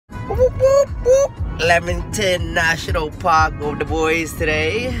Lamington National Park with the boys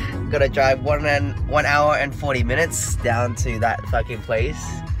today. Gotta drive 1 hour and 40 minutes down to that fucking place.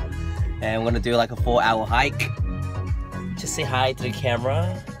 And we're gonna do like a 4-hour hike. Just say hi to the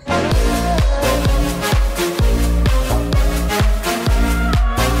camera.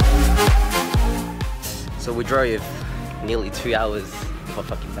 So we drove nearly 2 hours up a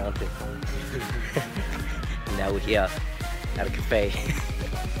fucking mountain. Now we're here at a cafe.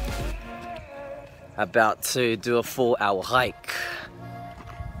 About to do a 4-hour hike.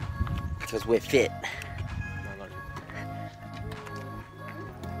 Because we're fit.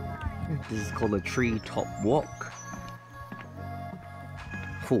 This is called a treetop walk.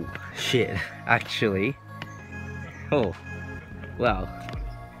 Oh shit, actually. Oh, wow.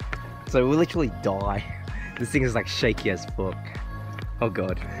 So we'll literally die. This thing is like shaky as fuck. Oh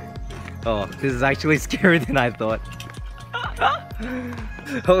god. Oh, this is actually scarier than I thought.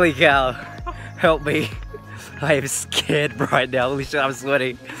 Holy cow. Help me. I am scared right now. Holy shit, I'm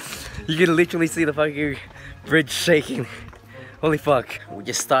sweating. You can literally see the fucking bridge shaking. Holy fuck. We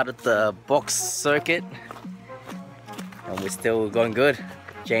just started the box circuit. And we're still going good.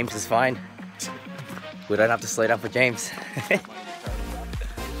 James is fine. We don't have to slow down for James.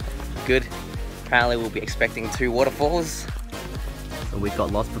 Good. Apparently we'll be expecting 2 waterfalls. So we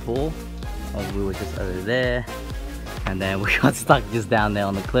got lost before. Oh, we were just over there. And then we got stuck just down there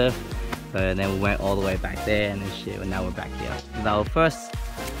on the cliff. So then we went all the way back there and then shit, and now we're back here. This is our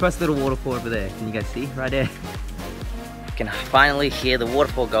first little waterfall over there. Can you guys see? Right there. You can finally hear the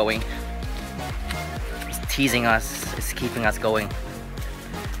waterfall going. It's teasing us, it's keeping us going.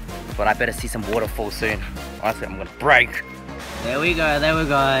 But I better see some waterfall soon. Honestly, I'm gonna break. There we go, there we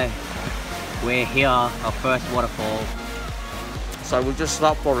go. We're here, our first waterfall. So we just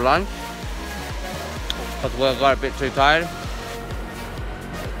stopped for lunch. Because we got a bit too tired.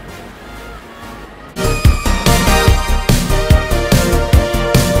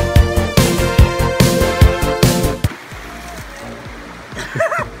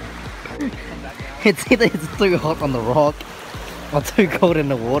 It's either it's too hot on the rock or too cold in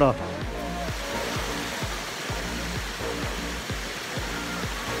the water.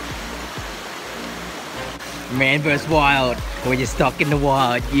 Man vs wild. When you're stuck in the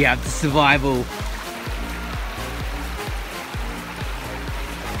wild, you have to survival.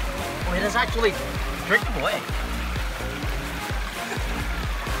 Oh, it is actually drinkable, eh?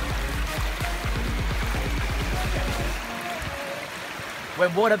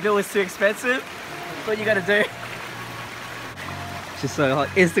 When water bill is too expensive, what you gotta do? Just so hot.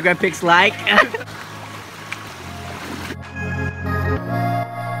 Instagram pics like.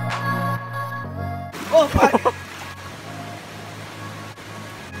 Oh fuck!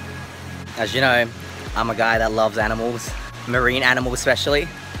 As you know, I'm a guy that loves animals, marine animals especially.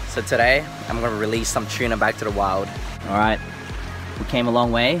 So today, I'm gonna release some tuna back to the wild. Alright, we came a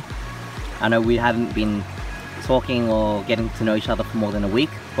long way. I know we haven't been talking or getting to know each other for more than a week,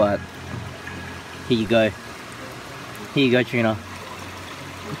 but here you go. Here you go, tuna.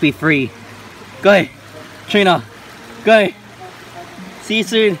 Be free. Go, tuna. Go. See you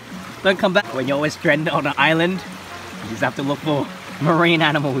soon. Don't come back. When you're always stranded on an island, you just have to look for marine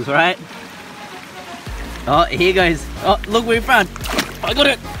animals, right? Oh, here goes. Oh, look what we found. I got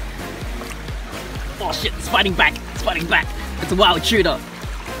it. Oh shit, it's fighting back. It's fighting back. It's a wild tuna.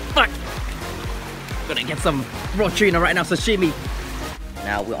 Fuck. Gonna get some raw tuna right now, sashimi.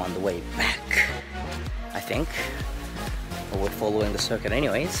 Now we're on the way back, I think. But we're following the circuit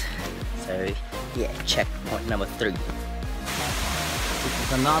anyways. So yeah, checkpoint number 3. This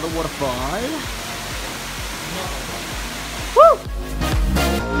is another waterfall. Woo!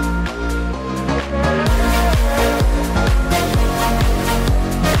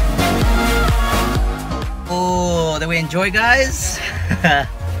 Oh, did we enjoy, guys?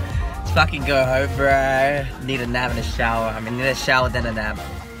 Let's fucking go home, bro. Need a nap and a shower. I mean, need a shower then a nap.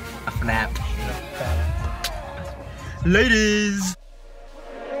 A nap. Ladies!